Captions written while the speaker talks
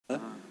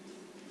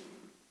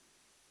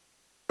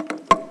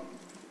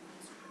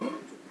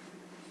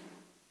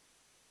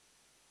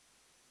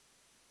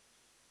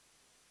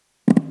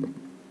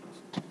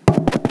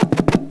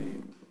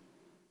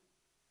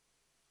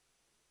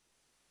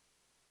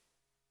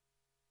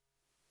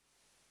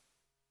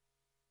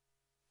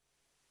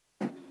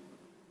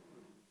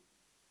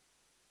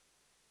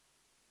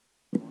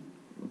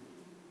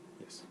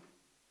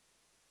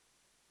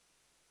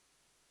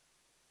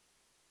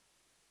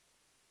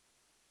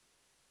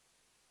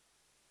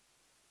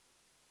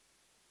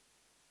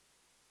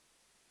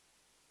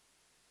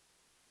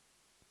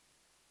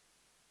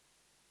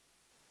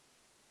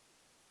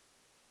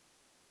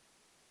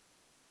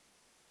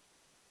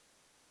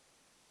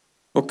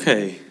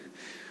Okay,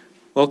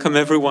 welcome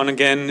everyone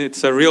again.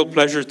 It's a real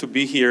pleasure to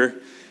be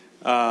here.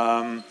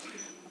 I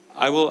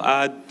will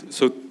add,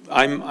 so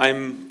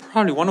I'm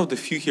probably one of the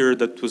few here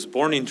that was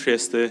born in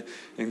Trieste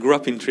and grew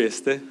up in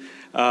Trieste.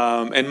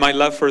 And my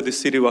love for the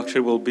city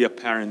actually will be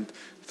apparent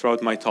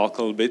throughout my talk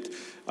a little bit.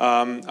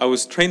 I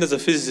was trained as a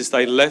physicist.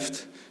 I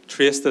left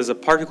Trieste as a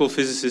particle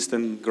physicist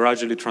and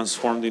gradually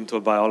transformed into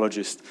a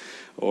biologist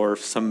or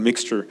some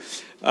mixture.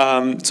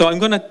 So I'm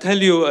going to tell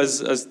you as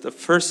the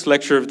first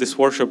lecture of this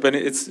workshop, and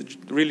it's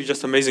really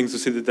just amazing to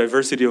see the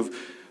diversity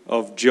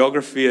of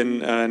geography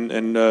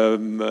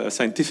and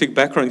scientific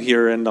background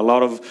here, and a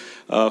lot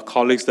of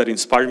colleagues that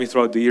inspired me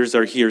throughout the years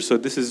are here. So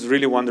this is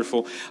really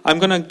wonderful. I'm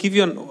going to give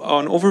you an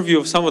overview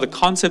of some of the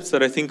concepts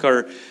that I think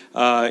are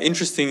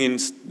interesting in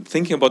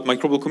thinking about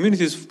microbial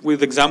communities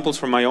with examples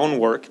from my own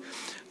work,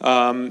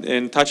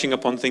 and touching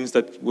upon things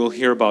that we'll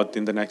hear about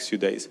in the next few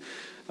days.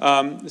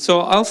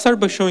 So I'll start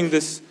by showing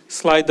this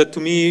slide that to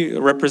me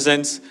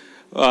represents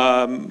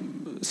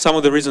some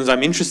of the reasons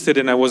I'm interested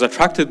in. I was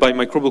attracted by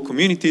microbial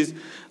communities,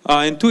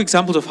 and two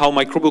examples of how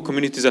microbial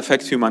communities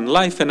affect human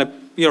life, and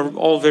we are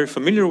all very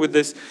familiar with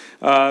this.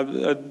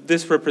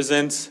 This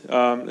represents,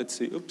 let's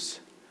see,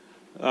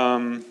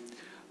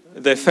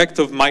 the effect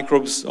of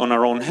microbes on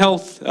our own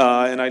health,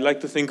 and I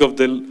like to think of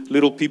the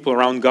little people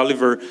around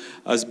Gulliver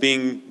as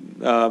being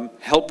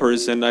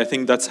helpers, and I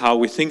think that's how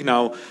we think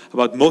now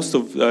about most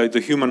of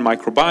the human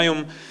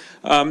microbiome.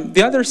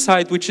 The other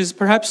side, which is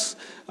perhaps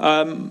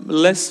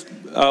less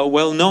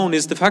well known,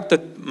 is the fact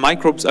that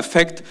microbes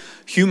affect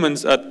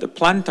humans at the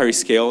planetary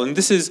scale, and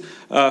this is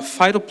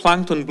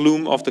phytoplankton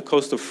bloom off the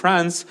coast of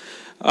France,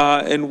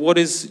 and what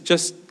is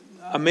just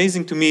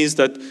amazing to me is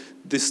that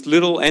these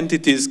little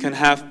entities can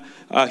have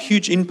a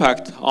huge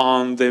impact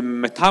on the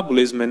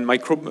metabolism and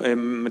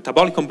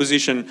metabolic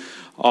composition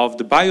of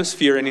the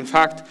biosphere. And in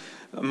fact,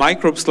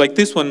 microbes like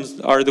this one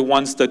are the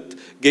ones that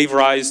gave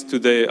rise to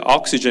the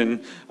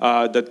oxygen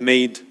that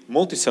made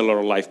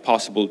multicellular life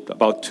possible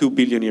about 2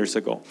 billion years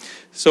ago.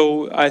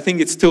 So I think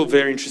it's still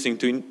very interesting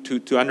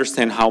to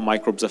understand how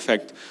microbes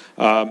affect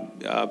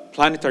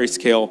planetary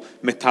scale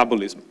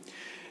metabolism.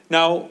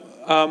 Now,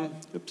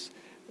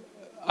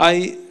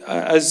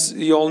 as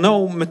you all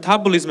know,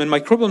 metabolism and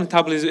microbial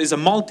metabolism is a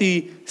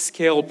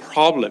multi-scale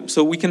problem.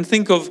 So we can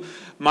think of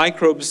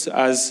microbes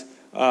as,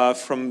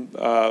 from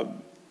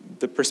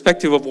the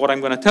perspective of what I'm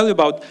going to tell you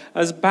about,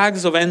 as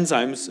bags of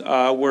enzymes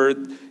where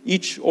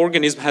each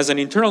organism has an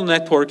internal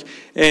network,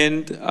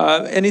 and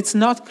it's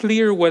not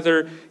clear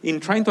whether in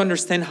trying to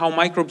understand how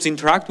microbes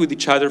interact with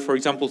each other, for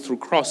example, through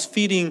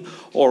cross-feeding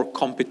or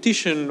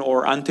competition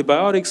or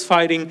antibiotics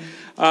fighting,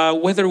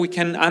 whether we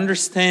can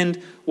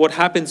understand what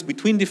happens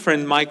between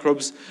different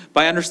microbes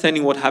by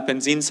understanding what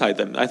happens inside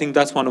them. I think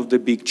that's one of the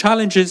big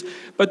challenges,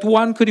 but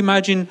one could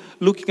imagine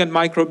looking at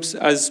microbes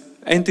as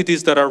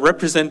entities that are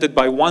represented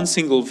by one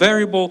single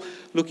variable,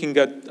 looking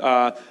at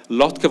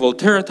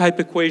Lotka-Volterra type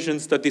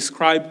equations that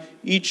describe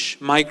each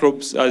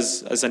microbe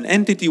as an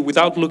entity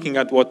without looking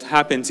at what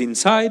happens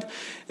inside.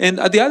 And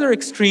at the other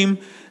extreme,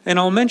 and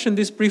I'll mention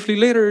this briefly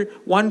later,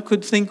 one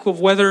could think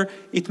of whether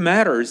it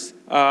matters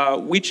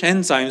which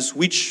enzymes,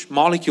 which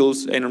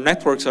molecules and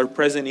networks are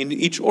present in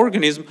each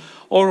organism,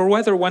 or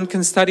whether one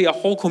can study a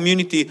whole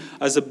community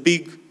as a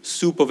big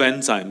soup of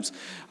enzymes.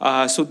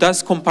 So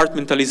does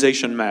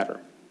compartmentalization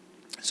matter?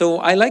 So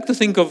I like to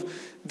think of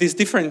these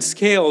different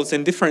scales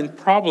and different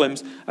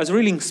problems as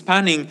really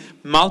spanning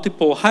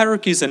multiple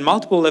hierarchies and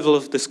multiple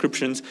levels of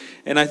descriptions,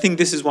 and I think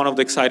this is one of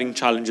the exciting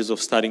challenges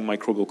of studying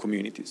microbial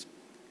communities.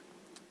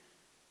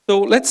 So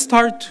let's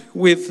start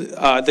with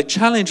the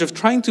challenge of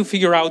trying to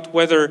figure out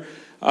whether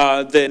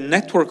the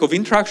network of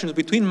interactions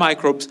between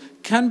microbes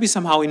can be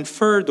somehow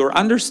inferred or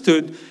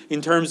understood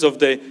in terms of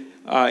the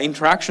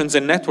interactions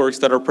and networks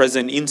that are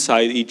present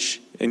inside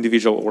each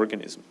individual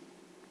organism.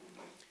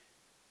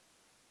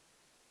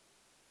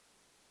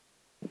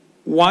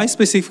 Why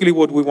specifically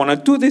would we want to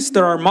do this?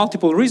 There are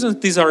multiple reasons.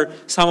 These are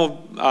some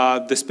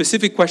of the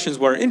specific questions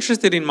we're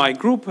interested in my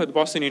group at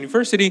Boston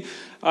University.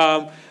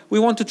 We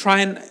want to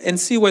try and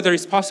see whether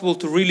it's possible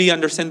to really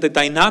understand the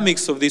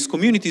dynamics of these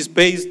communities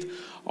based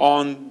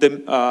on the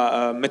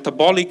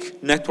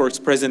metabolic networks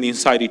present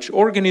inside each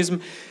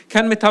organism.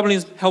 Can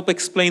metabolism help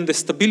explain the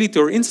stability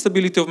or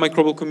instability of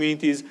microbial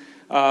communities,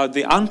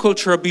 the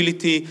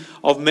unculturability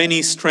of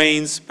many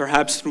strains,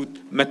 perhaps through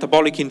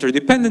metabolic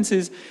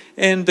interdependencies,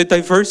 and the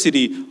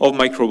diversity of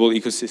microbial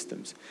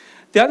ecosystems?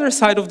 The other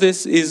side of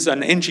this is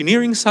an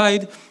engineering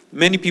side.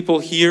 Many people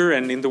here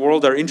and in the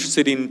world are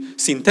interested in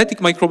synthetic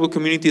microbial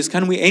communities.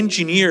 Can we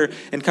engineer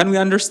and can we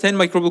understand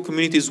microbial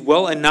communities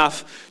well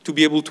enough to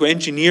be able to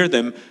engineer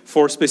them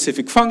for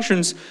specific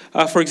functions?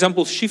 For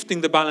example, shifting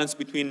the balance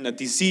between a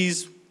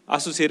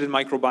disease-associated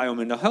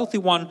microbiome and a healthy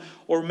one,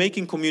 or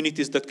making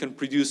communities that can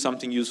produce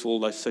something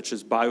useful, such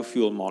as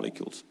biofuel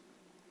molecules.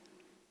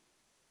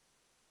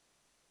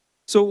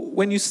 So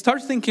when you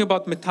start thinking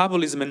about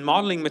metabolism and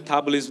modeling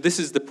metabolism, this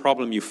is the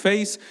problem you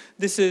face.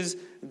 This is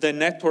the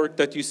network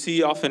that you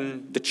see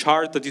often, the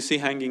chart that you see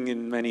hanging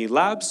in many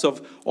labs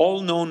of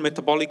all known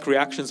metabolic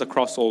reactions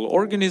across all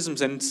organisms.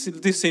 And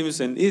this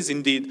seems and is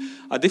indeed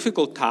a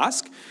difficult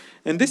task.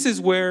 And this is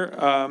where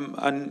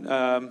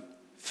a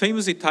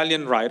famous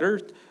Italian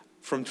writer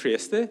from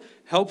Trieste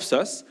helps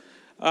us.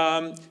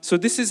 So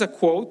this is a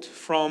quote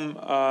from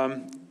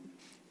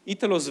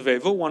Italo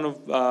Svevo,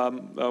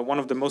 one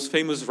of the most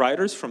famous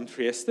writers from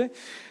Trieste.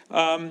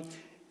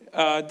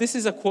 This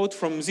is a quote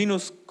from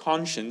Zeno's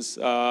Conscience,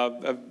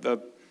 a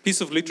piece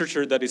of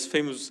literature that is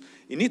famous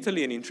in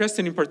Italy and in Trieste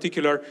in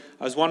particular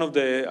as one of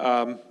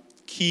the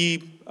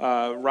key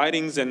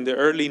writings in the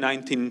early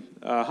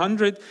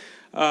 1900s.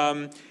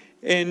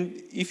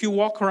 And if you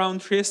walk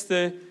around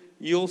Trieste,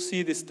 you'll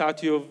see the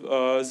statue of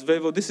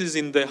Svevo. This is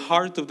in the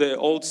heart of the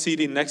old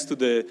city next to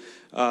the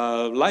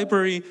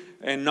library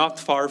and not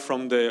far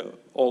from the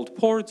old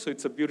port, so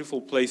it's a beautiful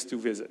place to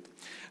visit.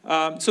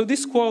 So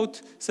this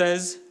quote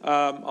says,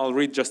 I'll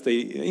read just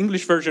the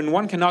English version,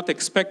 "One cannot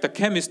expect a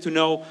chemist to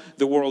know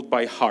the world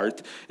by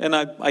heart." And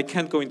I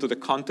can't go into the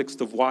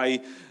context of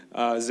why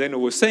Zeno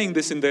was saying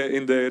this in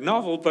the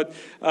novel, but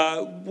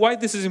why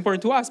this is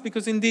important to us,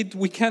 because indeed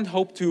we can't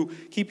hope to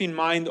keep in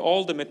mind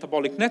all the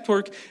metabolic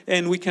network,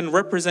 and we can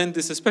represent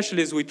this,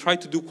 especially as we try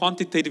to do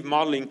quantitative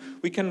modeling,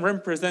 we can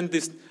represent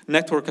this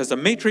network as a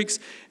matrix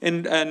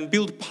and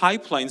build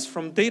pipelines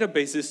from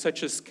databases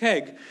such as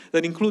SEGRÈ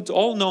that includes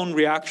all known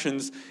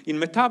reactions in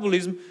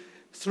metabolism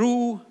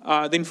through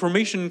the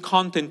information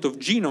content of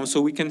genome,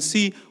 so we can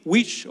see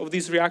which of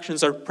these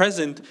reactions are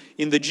present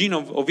in the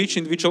genome of each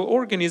individual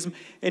organism,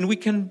 and we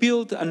can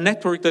build a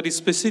network that is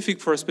specific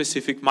for a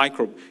specific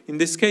microbe. In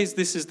this case,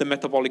 this is the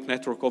metabolic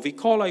network of E.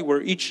 coli,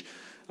 where each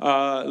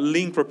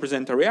link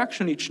represents a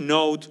reaction, each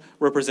node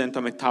represents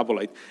a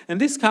metabolite. And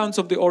this counts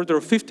of the order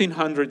of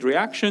 1,500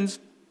 reactions,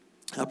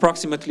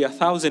 approximately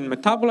 1,000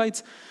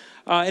 metabolites,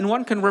 and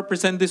one can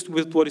represent this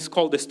with what is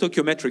called the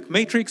stoichiometric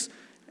matrix,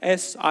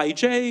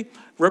 Sij,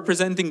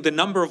 representing the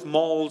number of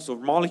moles or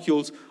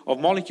molecules of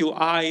molecule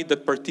I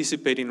that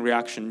participate in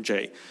reaction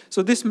J.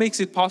 So this makes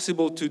it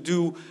possible to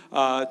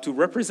to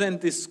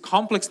represent this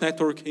complex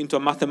network into a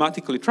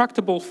mathematically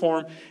tractable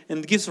form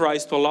and gives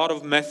rise to a lot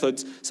of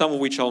methods, some of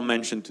which I'll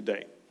mention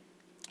today.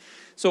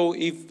 So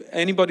if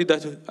anybody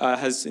that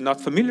is not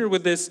familiar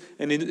with this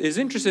and is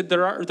interested,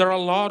 there are a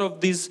lot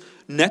of these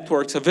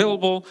networks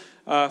available.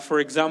 For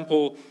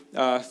example,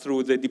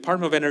 through the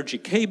Department of Energy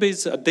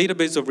K-Base, a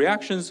database of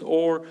reactions,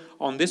 or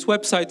on this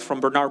website from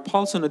Bernard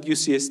Paulson at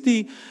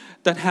UCSD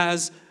that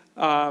has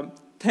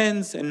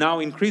tens and now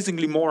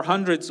increasingly more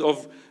hundreds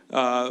of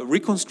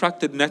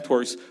reconstructed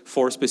networks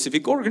for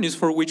specific organisms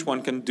for which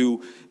one can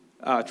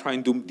try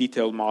and do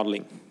detailed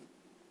modeling.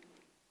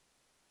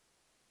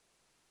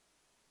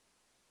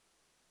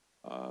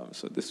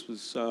 So this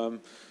was a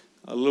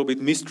little bit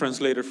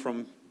mistranslated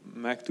from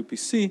Mac to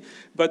PC,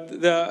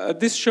 but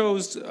this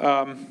shows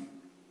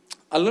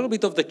a little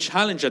bit of the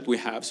challenge that we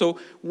have. So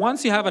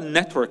once you have a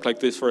network like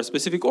this for a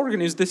specific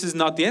organism, this is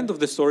not the end of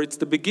the story, it's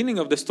the beginning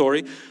of the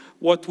story.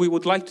 What we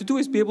would like to do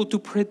is be able to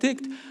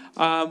predict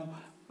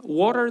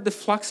what are the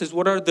fluxes,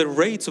 what are the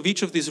rates of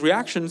each of these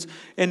reactions,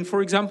 and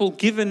for example,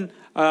 given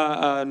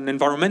an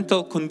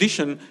environmental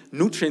condition,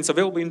 nutrients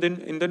available in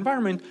the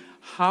environment,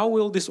 how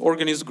will this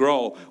organism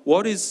grow?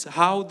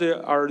 How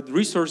are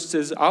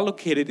resources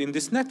allocated in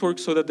this network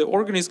so that the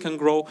organism can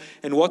grow,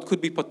 and what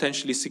could be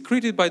potentially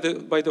secreted by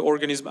the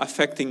organism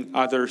affecting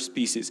other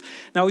species?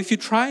 Now, if you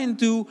try and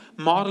do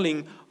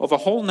modeling of a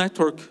whole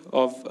network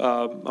of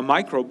a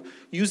microbe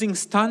using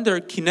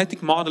standard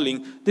kinetic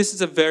modeling, this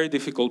is a very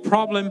difficult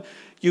problem.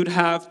 You'd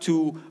have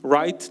to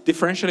write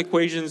differential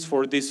equations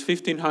for these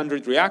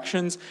 1,500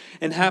 reactions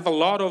and have a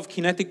lot of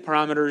kinetic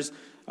parameters,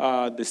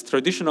 this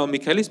traditional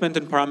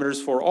Michaelis-Menten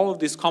parameters for all of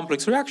these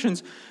complex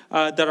reactions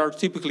that are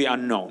typically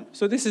unknown.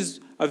 So this is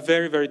a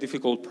very, very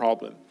difficult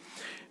problem.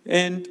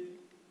 And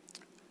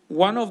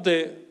one of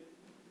the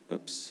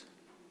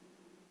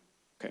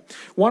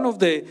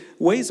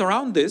ways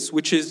around this,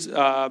 which is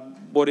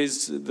what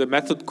is the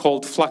method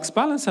called flux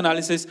balance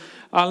analysis,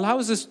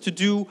 allows us to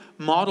do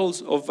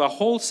models of a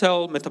whole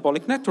cell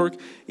metabolic network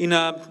in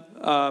a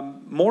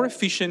more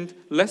efficient,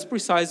 less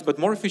precise, but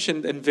more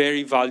efficient and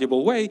very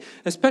valuable way,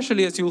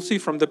 especially as you'll see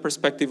from the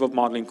perspective of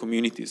modeling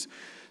communities.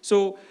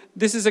 So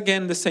this is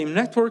again the same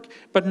network,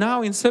 but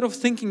now instead of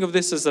thinking of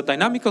this as a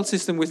dynamical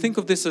system, we think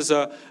of this as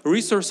a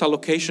resource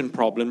allocation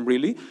problem,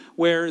 really,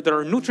 where there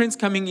are nutrients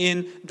coming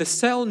in, the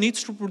cell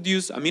needs to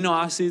produce amino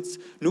acids,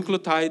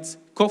 nucleotides,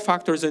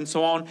 cofactors, and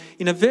so on,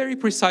 in a very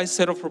precise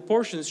set of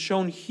proportions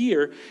shown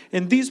here,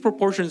 and these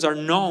proportions are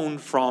known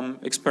from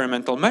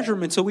experimental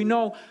measurements, so we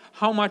know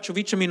how much of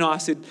each amino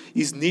acid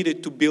is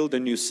needed to build a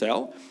new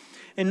cell.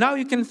 And now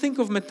you can think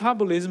of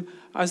metabolism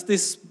as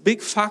this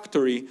big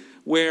factory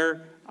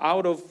where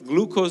out of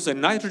glucose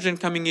and nitrogen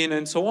coming in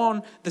and so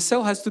on, the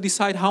cell has to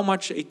decide how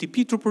much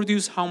ATP to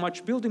produce, how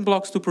much building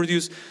blocks to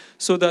produce,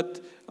 so that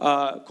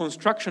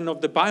construction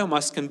of the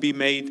biomass can be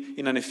made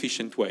in an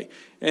efficient way.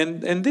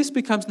 And this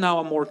becomes now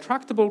a more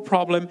tractable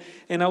problem,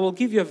 and I will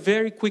give you a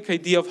very quick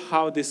idea of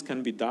how this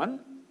can be done.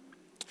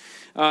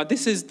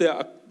 This is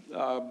the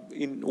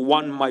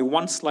my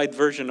one-slide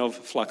version of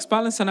flux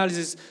balance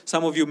analysis.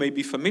 Some of you may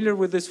be familiar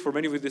with this. For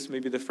many of you, this may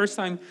be the first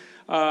time.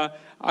 I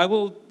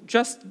want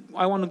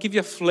to give you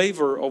a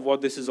flavor of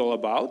what this is all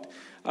about.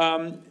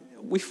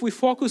 If we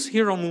focus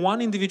here on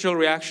one individual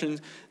reaction,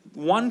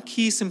 one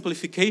key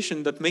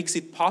simplification that makes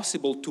it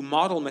possible to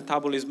model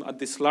metabolism at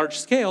this large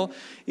scale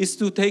is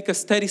to take a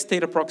steady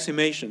state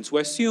approximation. So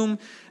we assume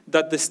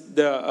that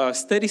the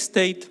steady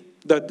state,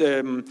 that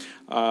the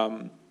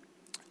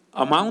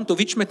amount of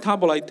each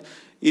metabolite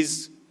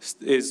is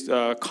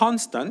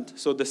constant,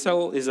 so the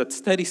cell is at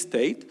steady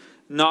state,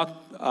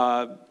 not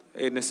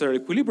a necessary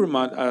equilibrium,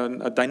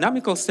 a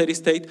dynamical steady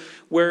state,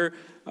 where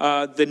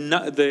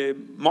the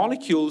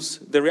molecules,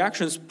 the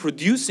reactions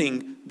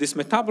producing this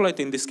metabolite,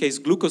 in this case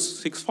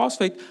glucose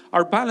 6-phosphate,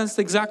 are balanced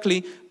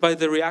exactly by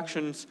the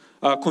reactions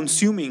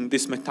consuming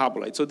this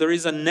metabolite. So there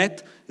is a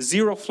net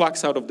zero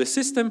flux out of the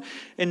system.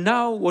 And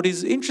now what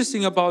is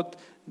interesting about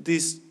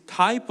this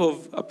type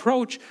of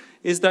approach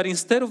is that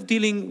instead of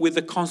dealing with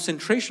the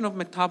concentration of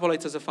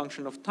metabolites as a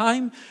function of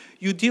time,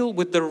 you deal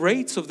with the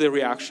rates of the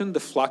reaction, the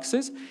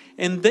fluxes,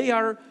 and they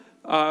are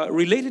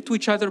related to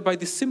each other by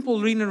this simple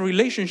linear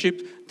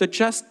relationship that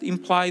just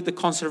imply the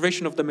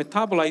conservation of the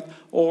metabolite,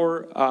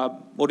 or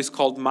what is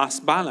called mass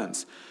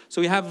balance.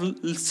 So you have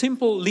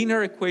simple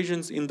linear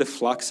equations in the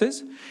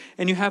fluxes,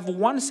 and you have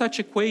one such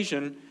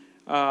equation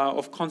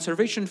of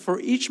conservation for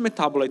each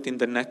metabolite in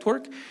the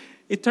network.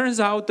 It turns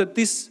out that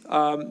this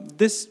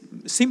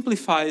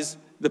simplifies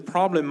the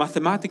problem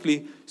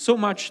mathematically so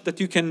much that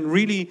you can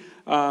really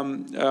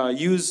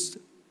use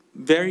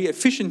very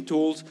efficient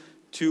tools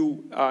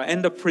to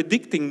end up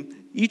predicting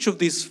each of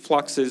these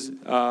fluxes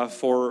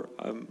for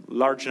a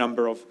large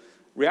number of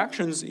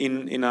reactions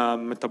in a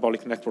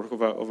metabolic network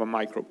of a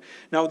microbe.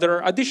 Now, there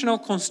are additional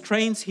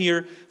constraints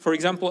here. For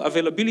example,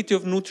 availability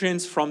of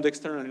nutrients from the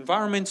external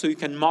environment, so you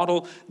can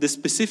model the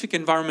specific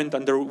environment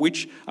under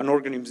which an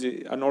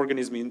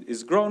organism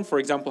is grown. For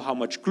example, how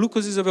much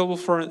glucose is available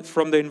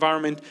from the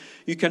environment.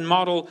 You can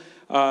model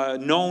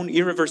known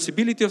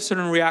irreversibility of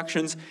certain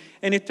reactions.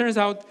 And it turns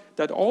out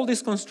that all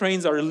these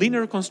constraints are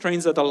linear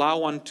constraints that allow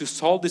one to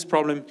solve this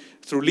problem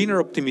through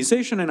linear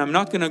optimization. And I'm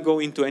not going to go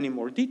into any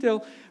more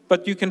detail.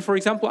 But you can, for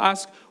example,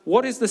 ask,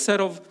 what is the set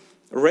of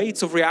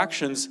rates of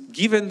reactions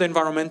given the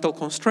environmental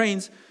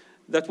constraints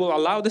that will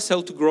allow the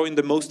cell to grow in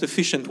the most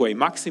efficient way,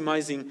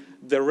 maximizing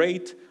the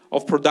rate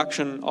of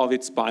production of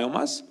its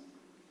biomass?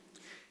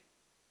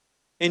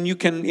 And you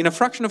can, in a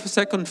fraction of a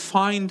second,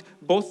 find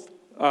both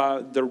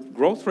the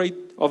growth rate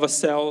of a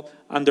cell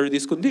under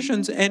these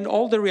conditions and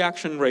all the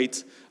reaction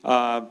rates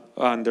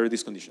under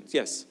these conditions.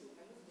 Yes?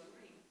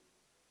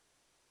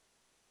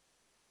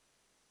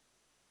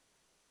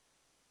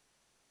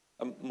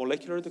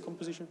 Molecular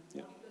decomposition?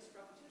 Yeah.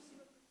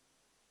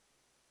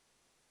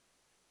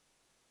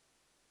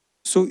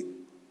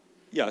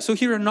 So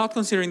here you're not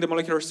considering the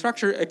molecular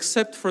structure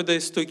except for the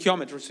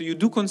stoichiometry. So you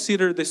do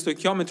consider the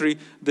stoichiometry,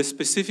 the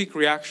specific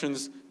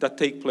reactions that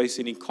take place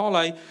in E.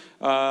 coli.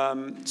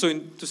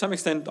 To some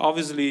extent,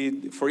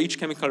 obviously, for each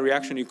chemical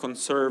reaction, you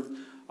conserve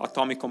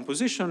atomic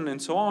composition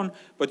and so on,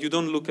 but you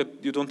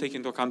don't take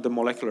into account the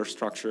molecular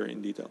structure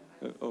in detail.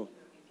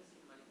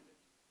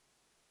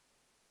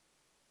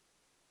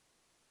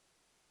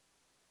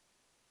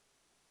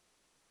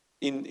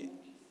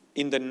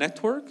 In the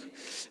network?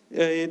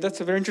 That's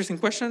a very interesting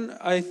question.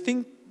 I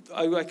think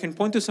I can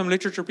point to some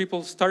literature.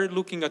 People started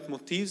looking at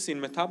motifs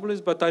in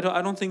metabolism, but I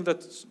don't think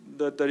that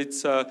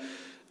it's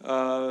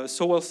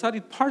so well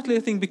studied. Partly, I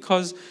think,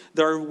 because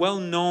there are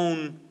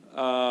well-known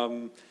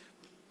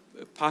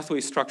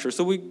pathway structures.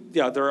 So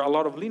there are a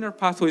lot of linear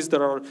pathways.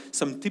 There are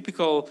some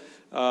typical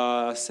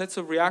sets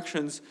of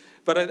reactions.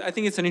 But I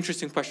think it's an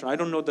interesting question. I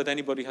don't know that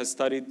anybody has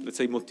studied, let's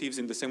say, motifs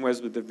in the same way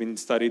as they've been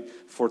studied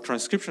for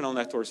transcriptional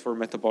networks, for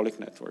metabolic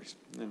networks.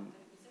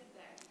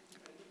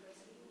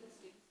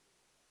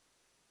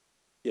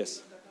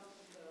 Yes.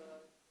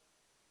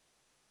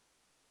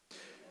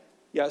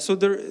 Yeah, so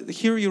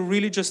here you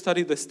really just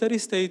study the steady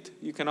state.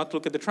 You cannot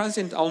look at the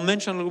transient. I'll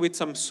mention a little bit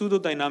some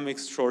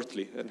pseudodynamics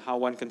shortly and how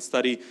one can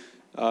study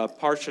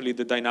partially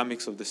the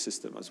dynamics of the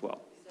system as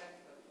well.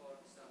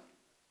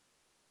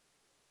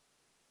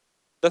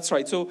 That's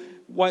right. So,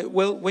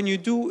 when you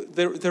do,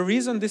 the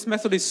reason this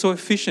method is so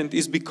efficient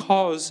is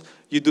because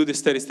you do the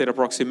steady state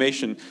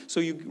approximation. So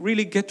you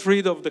really get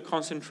rid of the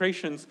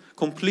concentrations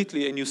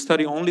completely and you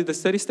study only the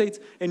steady states,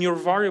 and your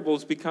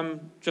variables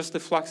become just the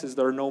fluxes.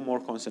 There are no more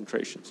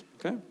concentrations.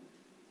 Okay?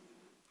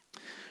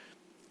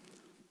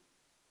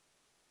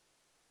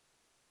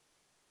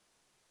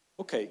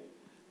 Okay.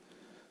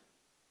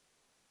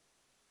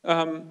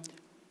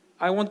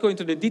 I won't go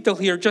into the detail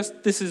here.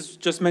 This is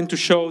just meant to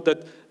show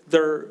that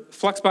their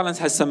flux balance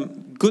has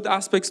some good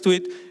aspects to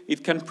it.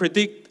 It can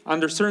predict,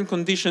 under certain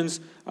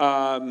conditions,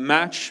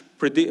 match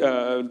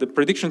the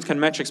predictions can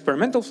match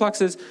experimental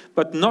fluxes,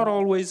 but not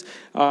always.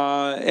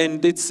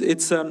 And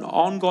it's an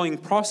ongoing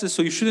process,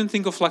 so you shouldn't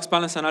think of flux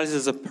balance analysis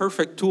as a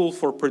perfect tool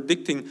for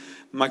predicting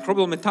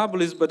microbial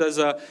metabolism, but as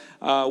a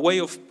way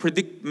of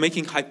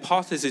making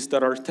hypotheses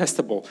that are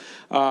testable.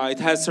 It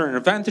has certain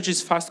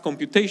advantages: fast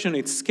computation,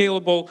 it's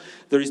scalable,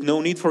 there is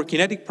no need for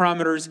kinetic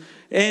parameters,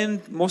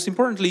 and most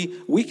importantly,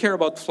 we care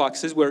about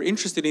fluxes, we're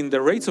interested in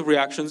the rates of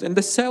reactions, and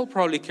the cell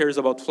probably cares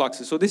about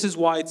fluxes. So this is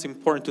why it's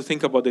important to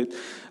think about it,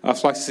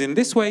 fluxes in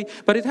this way,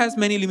 but it has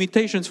many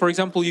limitations. For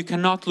example, you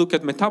cannot look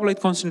at metabolite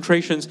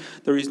concentrations,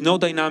 there is no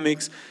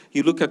dynamics,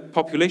 you look at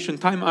population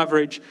time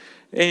average,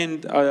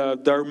 and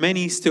there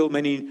are still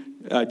many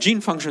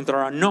gene functions that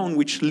are unknown,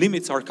 which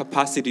limits our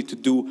capacity to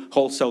do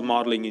whole cell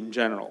modeling in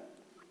general.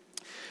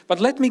 But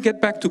let me get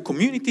back to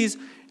communities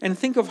and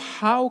think of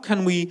how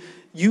can we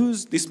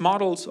use these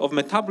models of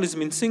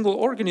metabolism in single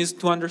organisms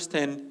to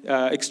understand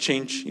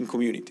exchange in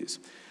communities.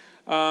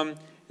 And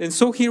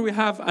so here we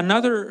have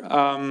another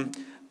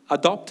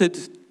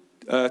adopted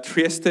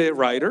Trieste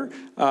writer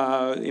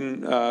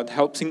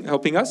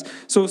helping us.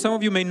 So some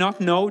of you may not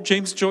know,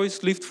 James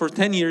Joyce lived for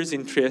 10 years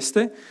in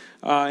Trieste.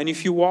 And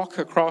if you walk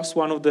across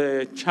one of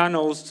the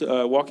channels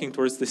walking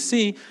towards the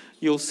sea,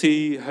 you'll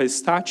see his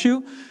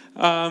statue.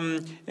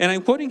 And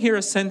I'm quoting here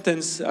a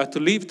sentence, to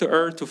live, to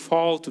err, to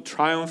fall, to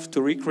triumph,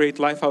 to recreate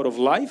life out of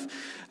life,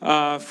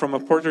 from a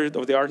portrait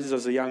of the artist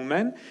as a young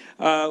man.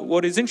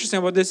 What is interesting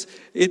about this,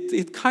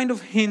 it kind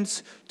of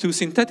hints to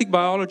synthetic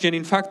biology, and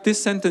in fact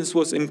this sentence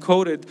was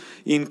encoded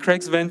in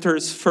Craig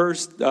Venter's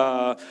first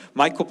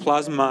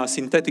mycoplasma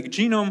synthetic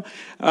genome,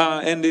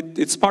 and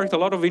it sparked a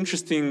lot of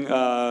interesting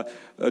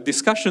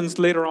discussions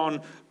later on,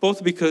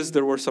 both because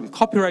there were some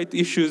copyright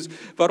issues,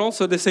 but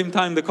also at the same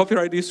time the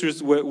copyright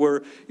issues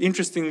were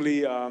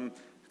interestingly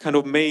kind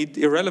of made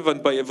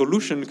irrelevant by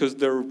evolution because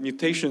their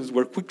mutations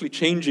were quickly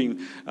changing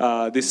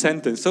this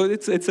sentence. So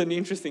it's an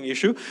interesting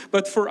issue.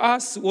 But for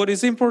us, what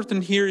is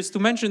important here is to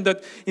mention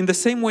that in the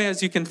same way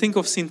as you can think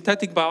of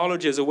synthetic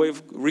biology as a way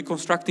of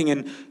reconstructing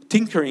and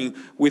tinkering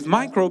with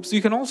microbes,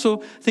 you can also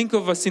think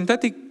of a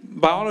synthetic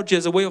biology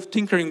as a way of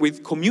tinkering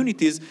with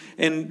communities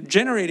and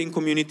generating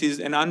communities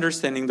and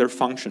understanding their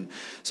function.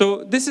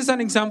 So this is an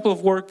example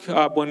of work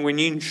by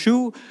Wenyin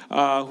Xu,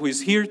 who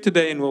is here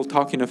today and we'll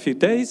talk in a few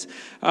days.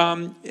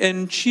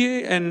 And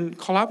she and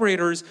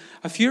collaborators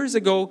a few years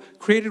ago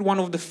created one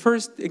of the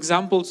first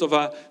examples of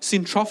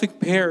syntrophic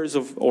pairs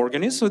of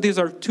organisms. So these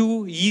are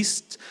two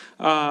yeasts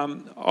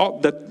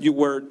that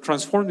were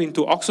transformed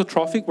into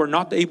oxotrophic, were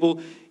not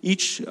able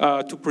each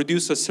to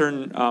produce a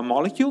certain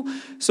molecule.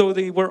 So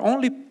they were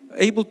only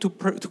able to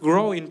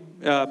grow in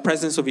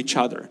presence of each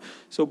other.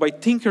 So by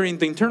tinkering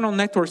the internal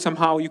network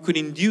somehow, you could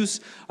induce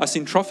a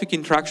syntrophic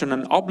interaction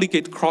and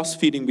obligate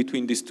cross-feeding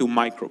between these two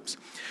microbes.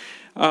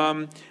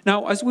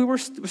 Now, as we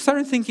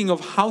started thinking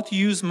of how to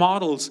use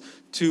models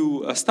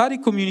to study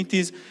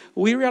communities,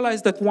 we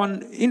realized that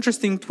one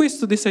interesting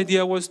twist to this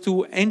idea was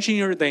to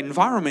engineer the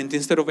environment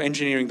instead of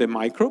engineering the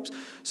microbes.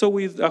 So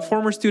with a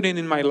former student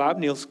in my lab,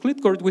 Niels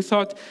Klitgaard, we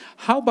thought,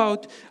 how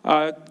about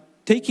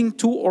taking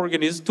two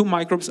organisms, two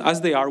microbes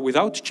as they are,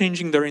 without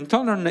changing their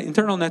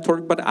internal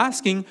network, but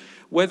asking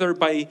whether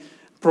by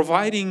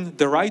providing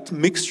the right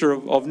mixture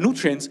of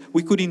nutrients,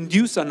 we could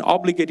induce an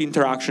obligate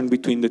interaction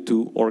between the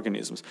two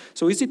organisms.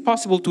 So is it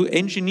possible to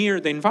engineer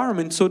the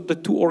environment so the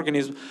two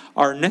organisms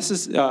are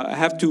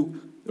have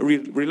to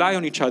rely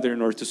on each other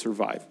in order to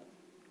survive?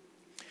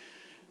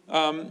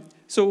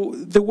 So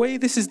the way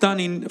this is done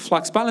in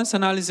flux balance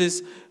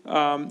analysis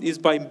is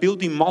by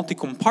building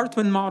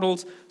multi-compartment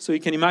models. So you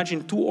can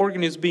imagine two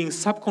organisms being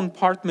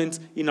subcompartments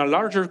in a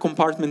larger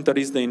compartment that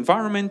is the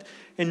environment.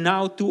 And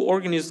now two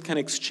organisms can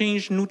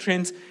exchange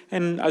nutrients.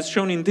 And as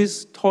shown in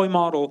this toy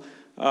model,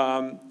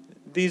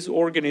 these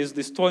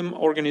toy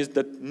organisms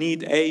that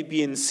need A,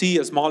 B, and C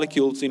as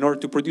molecules in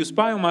order to produce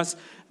biomass,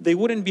 they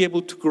wouldn't be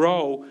able to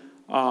grow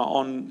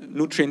on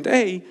nutrient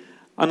A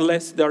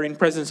unless they're in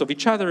presence of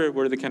each other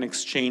where they can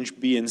exchange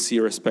B and C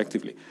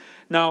respectively.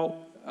 Now,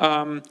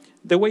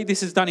 the way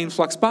this is done in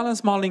flux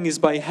balance modeling is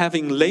by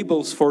having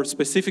labels for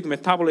specific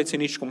metabolites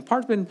in each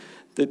compartment.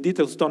 The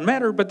details don't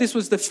matter, but this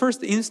was the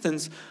first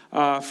instance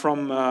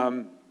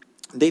from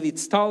David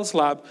Stahl's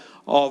lab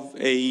of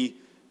a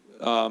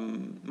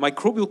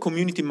microbial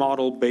community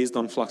model based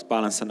on flux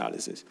balance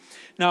analysis.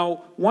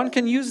 Now, one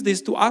can use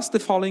this to ask the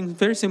following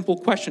very simple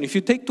question. If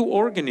you take two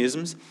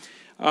organisms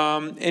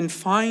and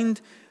find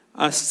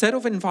a set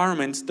of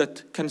environments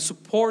that can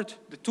support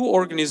the two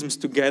organisms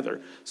together.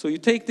 So you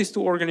take these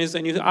two organisms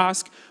and you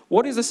ask,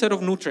 what is a set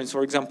of nutrients,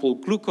 for example,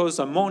 glucose,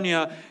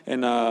 ammonia,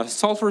 and a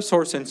sulfur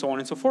source, and so on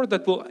and so forth,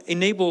 that will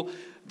enable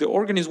the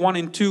organism 1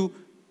 and 2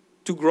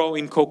 to grow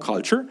in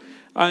co-culture.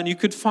 And you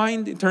could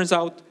find, it turns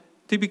out,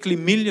 typically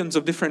millions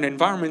of different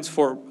environments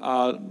for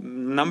a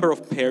number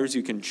of pairs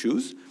you can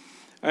choose.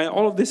 And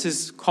all of this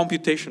is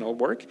computational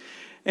work.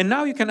 And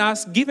now you can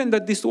ask, given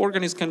that these two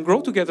organisms can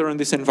grow together in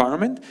this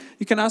environment,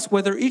 you can ask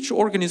whether each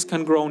organism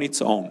can grow on its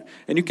own.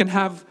 And you can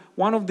have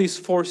one of these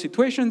four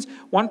situations.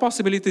 One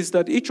possibility is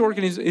that each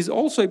organism is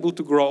also able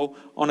to grow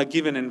on a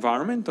given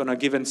environment, on a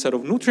given set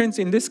of nutrients.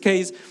 In this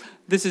case,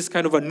 this is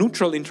kind of a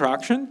neutral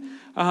interaction.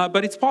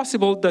 But it's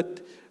possible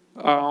that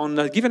on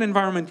a given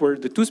environment where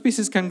the two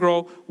species can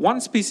grow,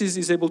 one species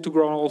is able to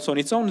grow also on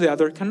its own, the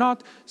other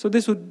cannot. So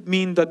this would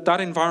mean that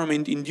that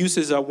environment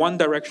induces a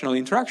one-directional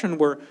interaction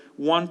where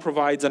one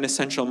provides an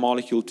essential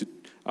molecule to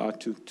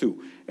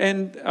two.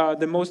 And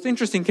the most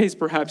interesting case,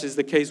 perhaps, is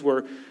the case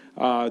where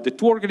the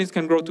two organisms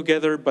can grow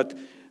together, but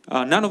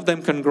none of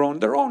them can grow on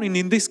their own. And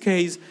in this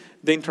case,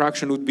 the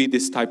interaction would be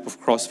this type of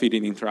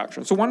cross-feeding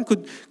interaction. So one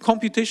could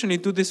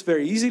computationally do this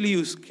very easily.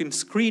 You can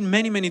screen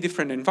many, many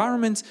different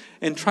environments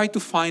and try to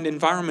find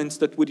environments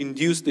that would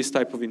induce this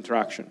type of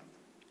interaction.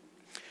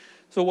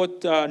 So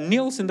what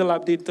Niels in the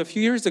lab did a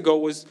few years ago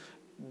was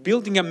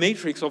building a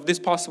matrix of these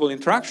possible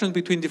interactions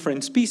between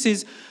different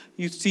species.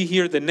 You see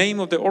here the name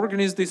of the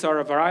organism. These are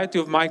a variety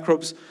of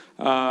microbes,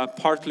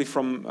 partly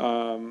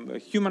from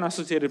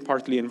human-associated,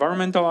 partly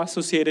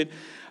environmental-associated.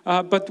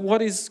 But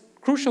what is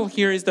crucial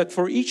here is that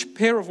for each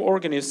pair of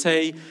organisms,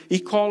 say E.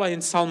 coli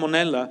and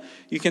Salmonella,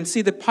 you can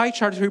see the pie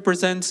chart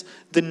represents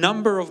the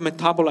number of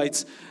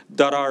metabolites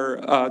that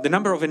are, the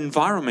number of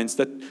environments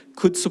that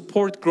could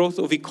support growth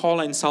of E.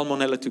 coli and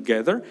Salmonella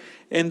together.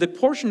 And the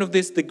portion of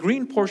this, the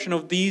green portion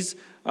of these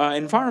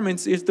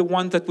environments is the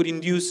one that would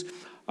induce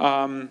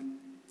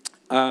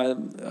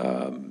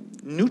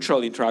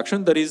neutral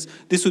interaction. That is,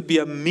 this would be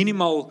a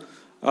minimal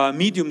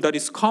medium that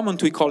is common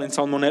to E. coli and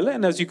Salmonella.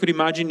 And as you could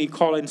imagine, E.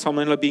 coli and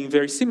Salmonella being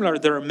very similar,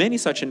 there are many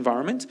such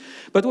environments.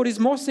 But what is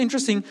most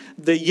interesting,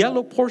 the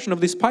yellow portion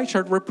of this pie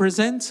chart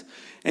represents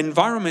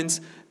environments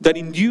that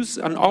induce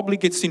an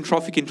obligate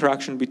syntrophic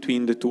interaction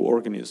between the two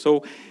organisms.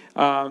 So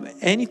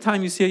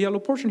anytime you see a yellow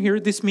portion here,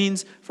 this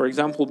means, for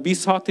example, B.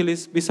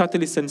 satilis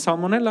and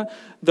Salmonella,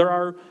 there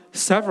are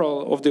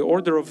several of the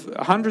order of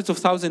hundreds of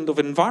thousands of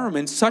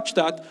environments, such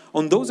that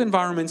on those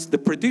environments, the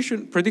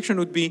prediction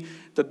would be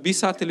that B.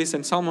 satilis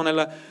and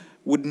Salmonella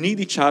would need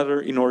each other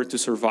in order to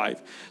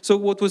survive. So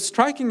what was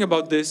striking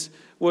about this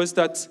was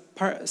that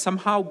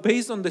somehow,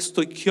 based on the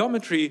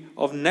stoichiometry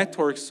of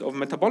networks, of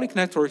metabolic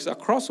networks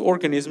across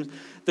organisms,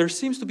 there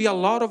seems to be a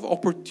lot of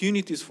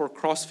opportunities for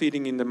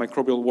cross-feeding in the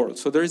microbial world.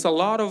 So there is a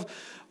lot of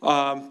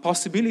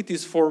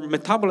possibilities for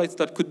metabolites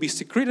that could be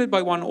secreted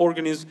by one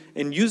organism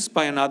and used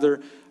by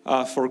another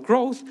for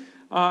growth.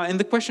 And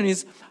the question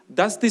is,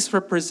 does this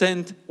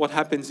represent what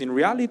happens in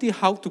reality?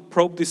 How to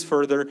probe this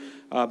further,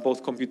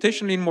 both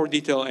computationally in more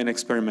detail and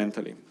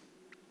experimentally?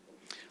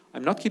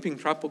 I'm not keeping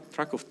track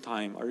of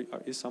time.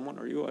 Is someone?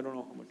 Are you? I don't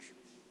know how much.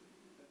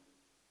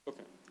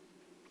 Okay.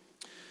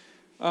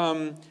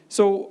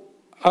 So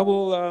I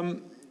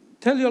will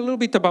tell you a little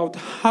bit about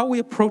how we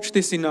approach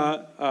this in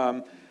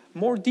a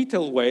more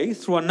detailed way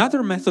through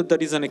another method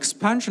that is an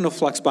expansion of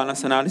flux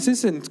balance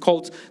analysis, and it's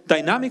called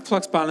dynamic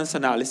flux balance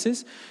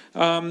analysis,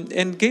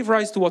 and gave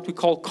rise to what we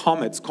call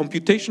COMETS,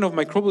 Computation of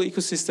Microbial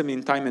Ecosystem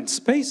in Time and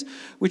Space,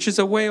 which is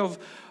a way of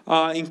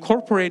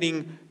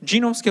incorporating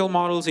genome scale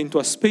models into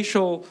a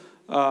spatial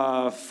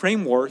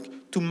framework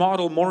to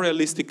model more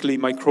realistically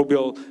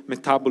microbial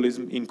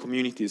metabolism in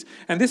communities.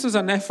 And this was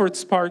an effort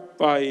sparked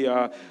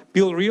by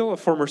Bill Reel, a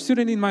former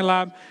student in my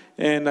lab,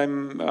 and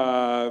I'm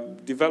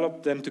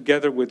developed them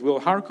together with Will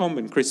Harcombe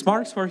and Chris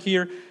Marks, who are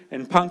here,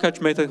 and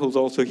Pankaj Mehta, who's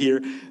also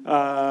here.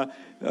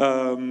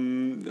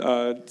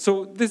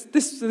 So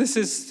this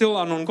is still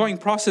an ongoing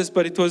process,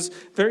 but it was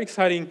very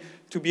exciting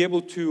to be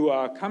able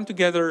to come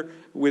together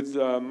with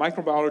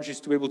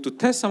microbiologists to be able to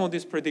test some of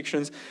these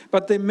predictions.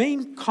 But the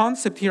main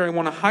concept here I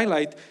want to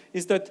highlight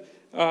is that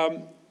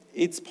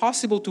it's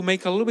possible to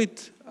make a little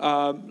bit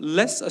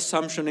less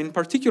assumption. In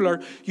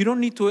particular, you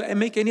don't need to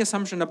make any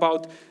assumption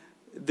about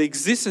the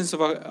existence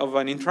of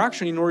an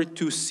interaction in order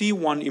to see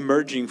one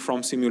emerging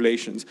from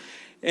simulations.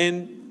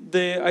 And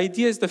the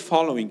idea is the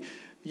following.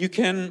 You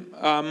can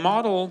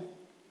model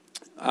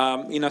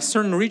in a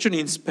certain region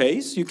in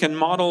space, you can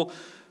model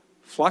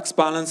flux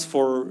balance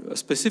for a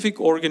specific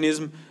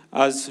organism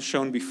as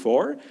shown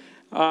before,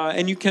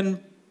 and you can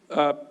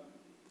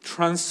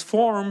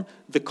transform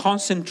the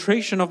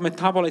concentration of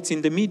metabolites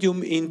in the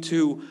medium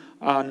into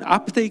an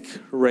uptake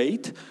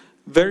rate,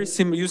 very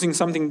similar, using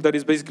something that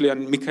is basically a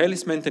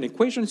Michaelis-Menten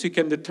equation. So you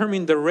can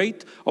determine the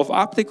rate of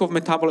uptake of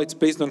metabolites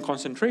based on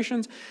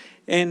concentrations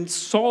and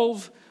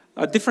solve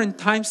at different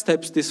time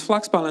steps this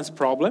flux balance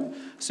problem.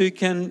 So you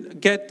can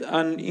get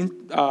an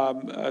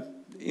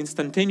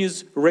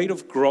instantaneous rate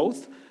of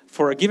growth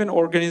for a given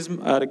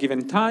organism at a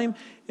given time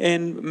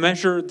and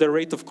measure the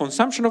rate of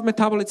consumption of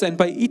metabolites. And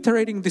by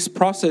iterating this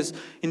process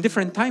in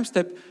different time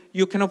steps,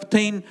 you can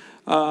obtain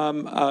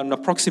an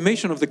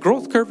approximation of the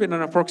growth curve and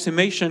an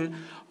approximation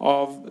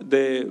of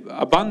the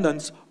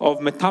abundance of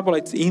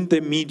metabolites in the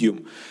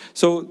medium.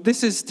 So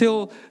this is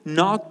still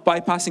not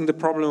bypassing the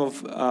problem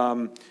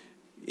of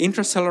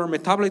intracellular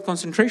metabolite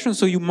concentration,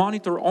 so you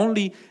monitor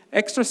only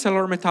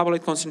extracellular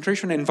metabolite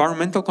concentration,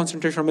 environmental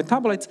concentration of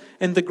metabolites,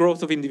 and the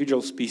growth of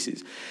individual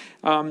species.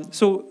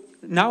 So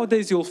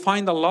nowadays you'll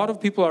find a lot of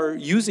people are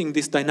using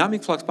these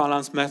dynamic flux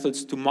balance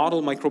methods to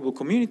model microbial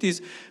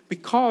communities,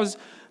 because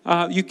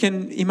you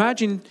can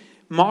imagine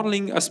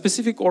modeling a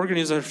specific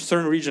organism in a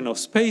certain region of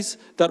space.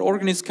 That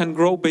organism can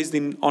grow based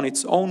on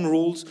its own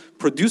rules,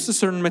 produce a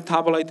certain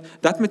metabolite.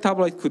 That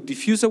metabolite could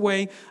diffuse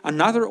away.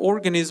 Another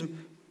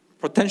organism,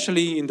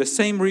 potentially in the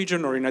same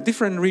region or in a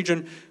different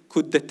region,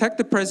 could detect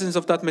the presence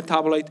of that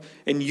metabolite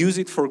and use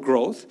it for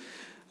growth,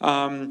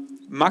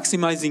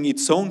 maximizing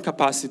its own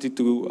capacity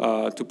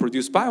to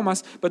produce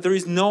biomass. But there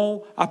is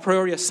no a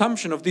priori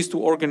assumption of these two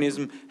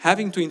organisms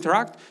having to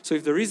interact. So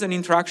if there is an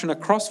interaction, a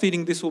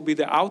cross-feeding, this will be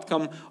the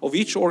outcome of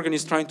each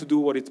organism trying to do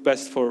what is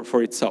best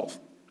for itself.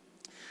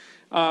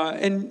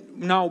 And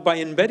now by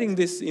embedding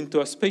this into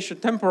a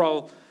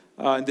spatiotemporal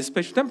in the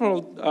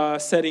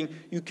spatiotemporal setting,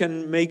 you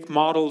can make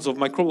models of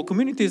microbial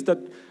communities that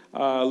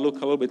look a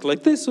little bit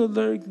like this. So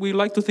we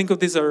like to think of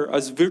these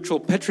as virtual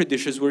petri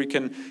dishes where you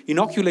can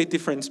inoculate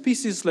different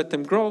species, let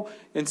them grow,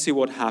 and see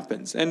what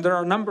happens. And there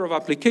are a number of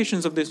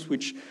applications of this,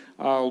 which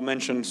I'll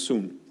mention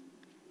soon.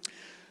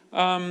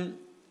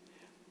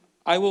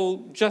 I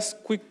will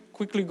just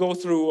quickly go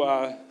through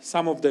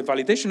some of the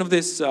validation of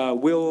this.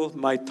 Will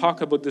might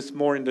talk about this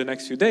more in the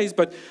next few days,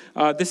 but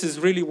this is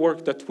really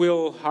work that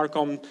Will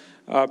Harcombe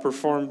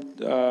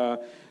performed,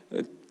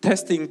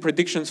 testing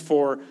predictions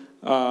for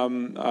a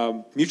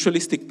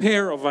mutualistic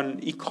pair of an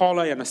E.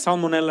 coli and a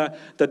salmonella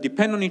that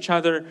depend on each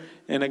other.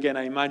 And again,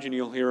 I imagine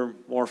you'll hear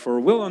more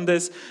from Will on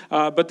this.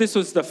 But this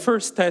was the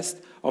first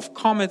test of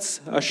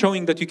comets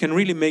showing that you can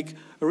really make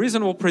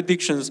reasonable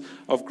predictions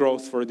of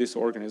growth for this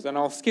organism. And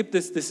I'll skip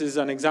this. This is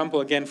an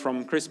example, again,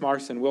 from Chris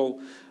Marks and Will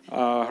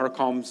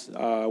Harcombe's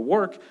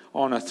work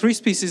on a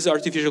 3-species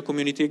artificial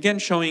community, again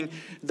showing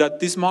that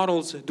these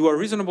models do a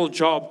reasonable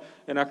job,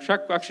 and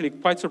actually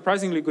quite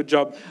surprisingly good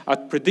job,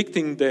 at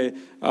predicting the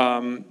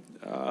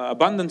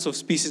abundance of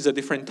species at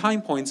different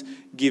time points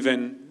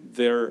given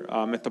their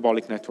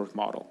metabolic network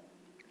model.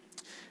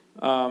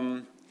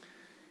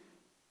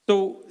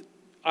 So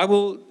I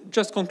will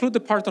just conclude the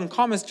part on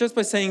comets just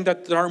by saying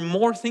that there are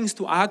more things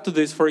to add to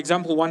this. For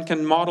example, one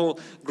can model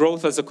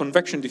growth as a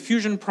convection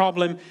diffusion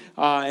problem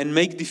and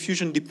make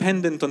diffusion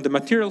dependent on the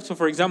material. So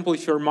for example,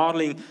 if you're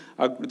modeling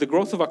the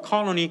growth of a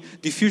colony,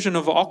 diffusion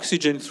of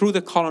oxygen through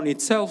the colony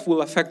itself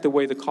will affect the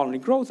way the colony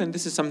grows, and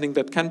this is something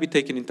that can be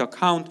taken into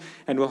account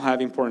and will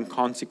have important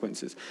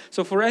consequences.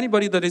 So for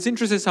anybody that is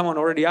interested, someone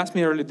already asked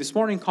me earlier this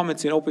morning,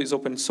 Comets is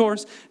open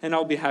source, and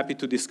I'll be happy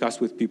to discuss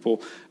with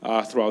people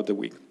throughout the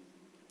week.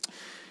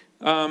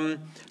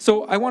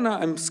 So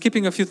I'm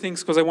skipping a few things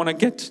because I want to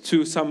get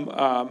to some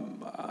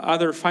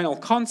other final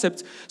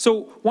concepts.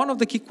 So one of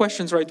the key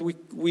questions, right,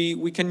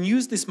 we can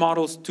use these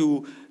models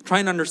to try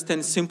and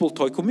understand simple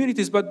toy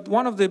communities, but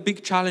one of the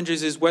big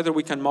challenges is whether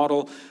we can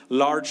model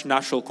large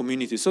natural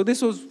communities. So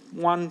this was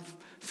one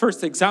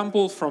first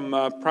example from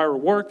prior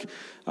work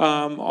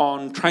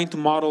on trying to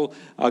model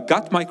a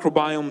gut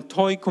microbiome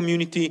toy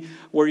community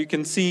where you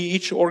can see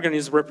each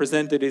organism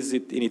represented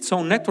in its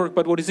own network.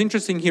 But what is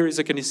interesting here is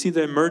that you can see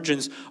the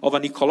emergence of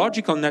an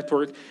ecological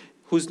network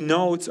whose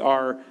nodes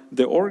are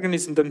the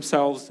organisms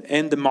themselves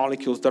and the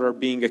molecules that are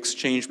being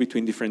exchanged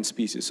between different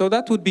species. So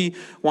that would be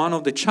one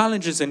of the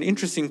challenges and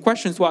interesting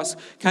questions to ask: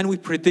 can we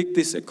predict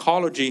this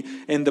ecology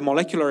and the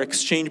molecular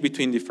exchange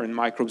between different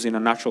microbes in a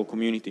natural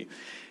community?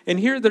 And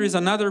here there is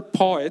another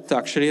poet,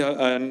 actually,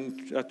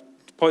 a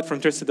poet from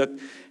Trieste that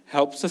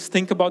helps us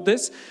think about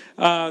this.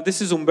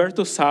 This is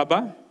Umberto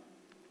Saba,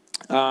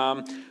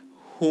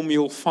 whom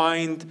you'll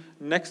find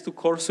next to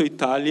Corso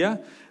Italia.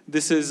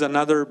 This is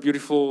another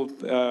beautiful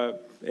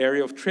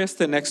area of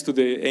Trieste next to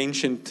the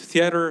ancient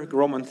theater,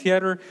 Roman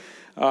theater.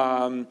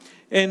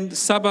 And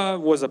Saba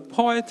was a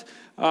poet,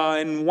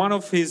 and one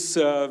of his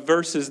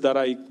verses that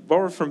I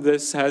borrowed from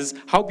this has,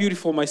 "How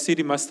beautiful my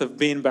city must have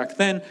been back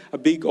then, a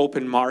big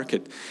open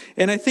market."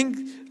 And I think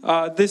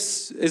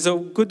this is a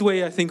good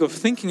way, I think, of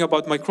thinking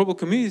about microbial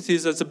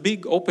communities as a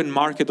big open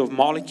market of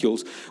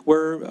molecules,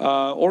 where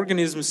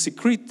organisms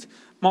secrete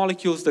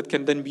molecules that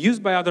can then be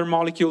used by other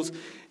molecules.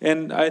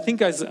 And I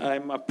think as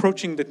I'm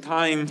approaching the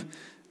time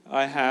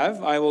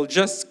I will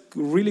just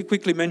really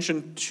quickly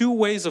mention 2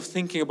 ways of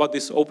thinking about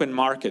this open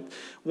market.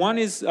 One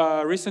is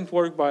recent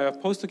work by a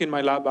postdoc in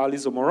my lab, Ali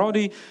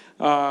Zomorodi,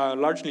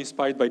 largely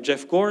inspired by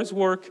Jeff Gore's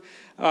work.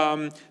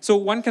 So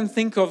one can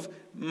think of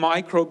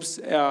microbes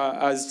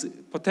as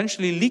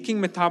potentially leaking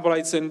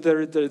metabolites, and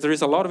there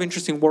is a lot of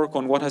interesting work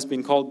on what has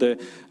been called the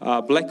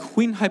black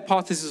queen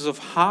hypothesis of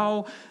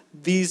how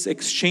these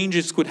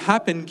exchanges could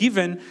happen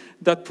given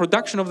that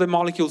production of the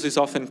molecules is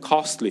often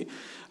costly.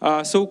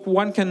 So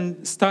one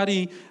can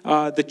study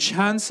the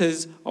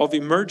chances of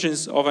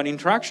emergence of an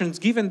interaction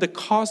given the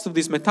cost of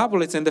these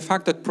metabolites and the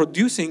fact that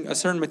producing a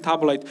certain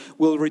metabolite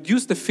will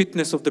reduce the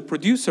fitness of the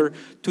producer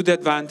to the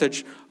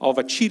advantage of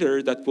a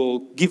cheater that will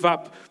give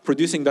up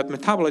producing that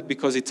metabolite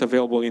because it's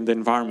available in the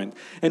environment.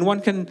 And one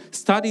can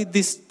study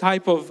this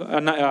type of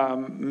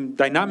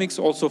dynamics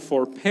also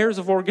for pairs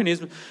of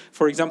organisms,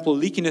 for example,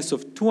 leakiness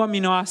of 2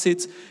 amino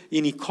acids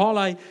in E.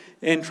 coli,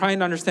 and try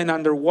and understand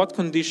under what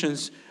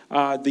conditions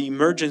the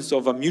emergence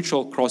of a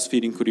mutual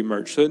cross-feeding could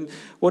emerge. So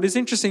what is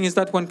interesting is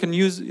that one can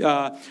use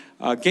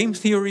game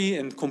theory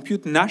and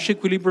compute Nash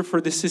equilibria for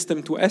the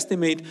system to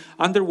estimate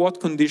under what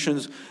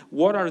conditions,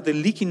 what are the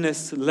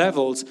leakiness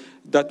levels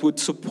that would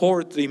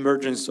support the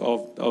emergence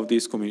of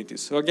these communities.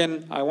 So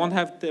again, I won't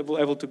have to be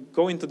able to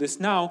go into this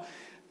now,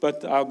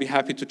 but I'll be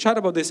happy to chat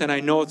about this, and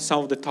I know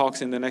some of the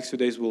talks in the next few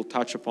days will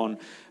touch upon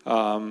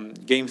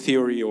game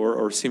theory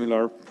or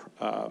similar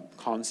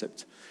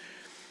concepts.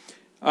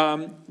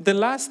 The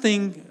last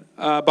thing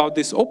about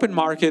this open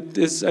market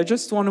is I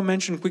just want to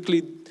mention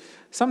quickly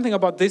something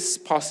about this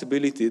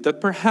possibility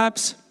that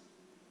perhaps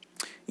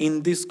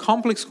in these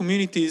complex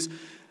communities,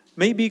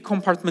 maybe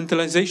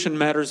compartmentalization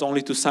matters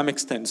only to some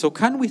extent. So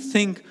can we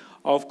think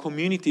of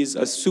communities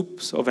as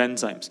soups of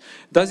enzymes?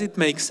 Does it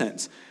make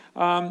sense?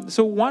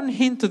 So one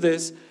hint to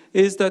this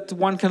is that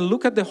one can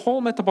look at the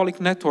whole metabolic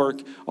network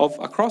of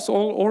across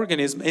all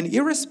organisms, and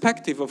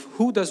irrespective of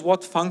who does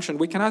what function,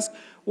 we can ask,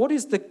 what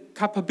is the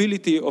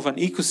capability of an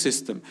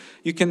ecosystem?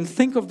 You can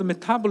think of the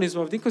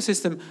metabolism of the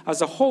ecosystem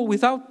as a whole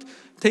without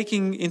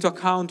taking into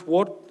account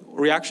what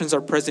reactions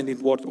are present in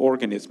what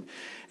organism.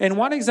 And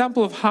one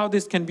example of how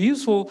this can be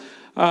useful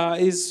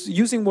is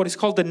using what is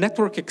called the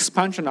network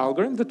expansion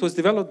algorithm that was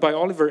developed by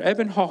Oliver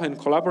Ebenhoff and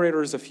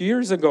collaborators a few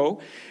years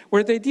ago,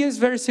 where the idea is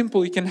very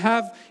simple. You can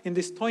have, in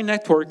this toy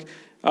network,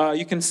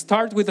 you can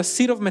start with a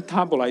seed of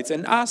metabolites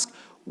and ask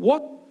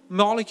what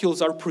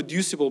molecules are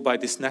producible by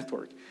this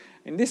network.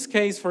 In this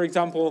case, for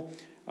example,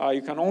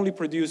 you can only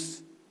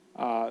produce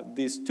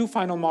these 2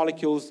 final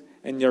molecules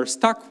and you're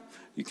stuck.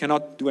 You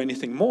cannot do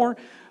anything more.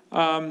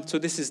 So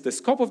this is the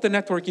scope of the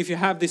network. If you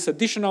have this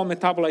additional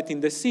metabolite in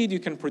the seed, you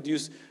can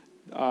produce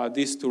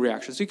these 2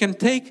 reactions. You can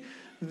take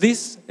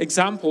this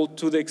example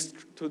to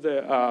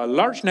the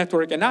large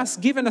network and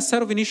ask, given a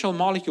set of initial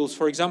molecules,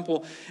 for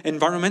example,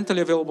 environmentally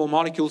available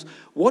molecules,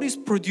 what is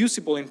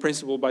producible in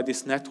principle by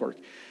this network?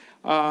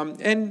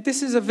 And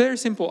this is a very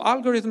simple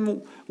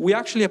algorithm. We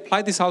actually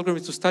applied this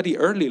algorithm to study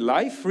early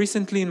life.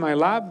 Recently in my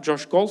lab,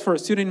 Josh Goldfer, a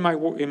student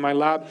in my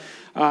lab,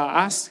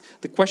 asked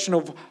the question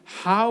of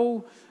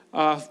how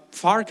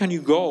far can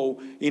you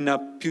go in a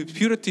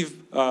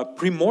putative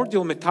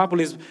primordial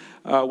metabolism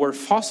where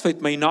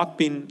phosphate may not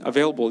be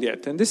available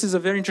yet? And this is a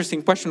very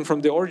interesting question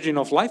from the origin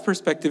of life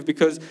perspective,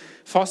 because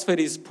phosphate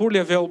is poorly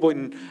available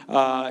and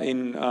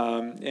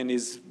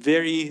is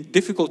very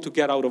difficult to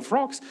get out of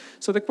rocks.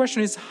 So the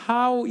question is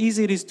how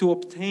easy it is to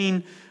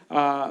obtain,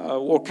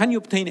 or can you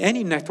obtain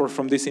any network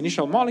from this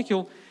initial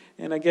molecule?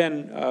 And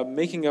again,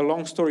 making a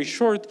long story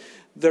short,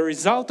 the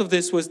result of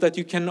this was that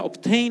you can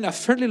obtain a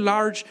fairly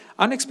large,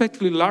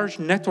 unexpectedly large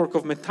network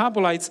of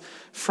metabolites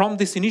from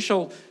this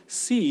initial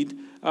seed,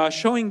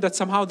 showing that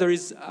somehow there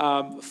is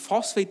a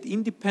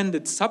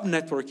phosphate-independent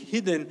subnetwork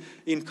hidden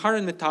in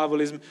current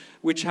metabolism,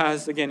 which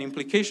has, again,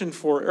 implication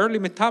for early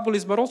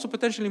metabolism, but also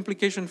potential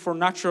implication for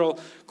natural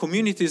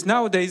communities.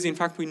 Nowadays, in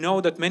fact, we know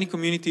that many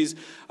communities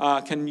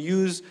can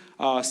use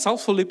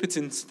sulfolipids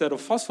instead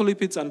of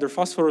phospholipids under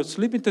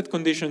phosphorus-limited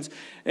conditions.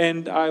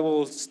 And I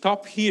will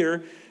stop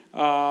here.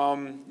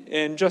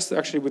 And just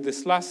actually with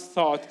this last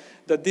thought,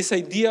 that this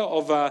idea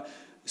of a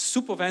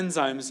soup of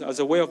enzymes as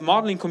a way of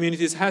modeling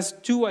communities has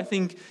 2, I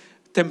think,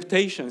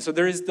 temptations. So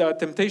there is the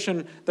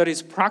temptation that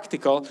is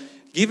practical.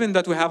 Given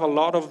that we have a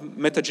lot of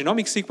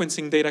metagenomic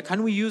sequencing data,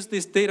 can we use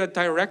this data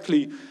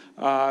directly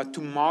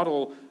to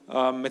model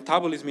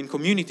metabolism in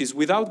communities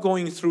without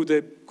going through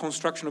the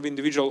construction of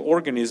individual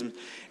organisms?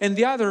 And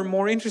the other,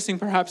 more interesting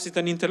perhaps, is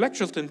an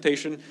intellectual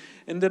temptation,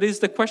 and that is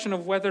the question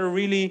of whether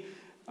really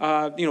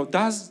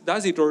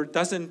does it or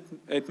doesn't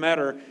it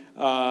matter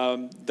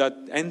that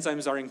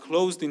enzymes are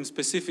enclosed in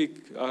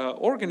specific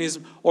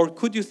organisms, or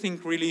could you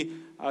think really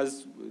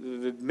as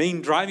the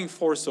main driving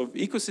force of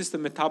ecosystem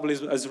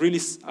metabolism as really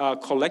a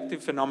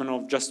collective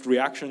phenomenon of just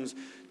reactions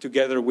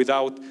together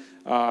without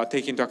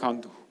taking into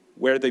account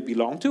where they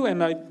belong to?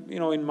 And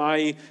in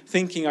my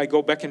thinking, I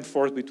go back and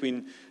forth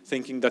between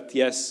thinking that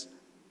yes,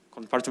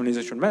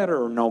 compartmentalization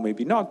matter, or no,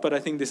 maybe not, but I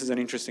think this is an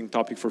interesting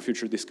topic for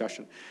future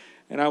discussion.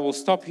 And I will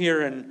stop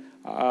here and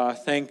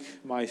thank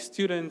my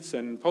students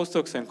and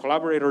postdocs and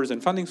collaborators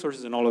and funding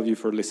sources and all of you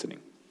for listening.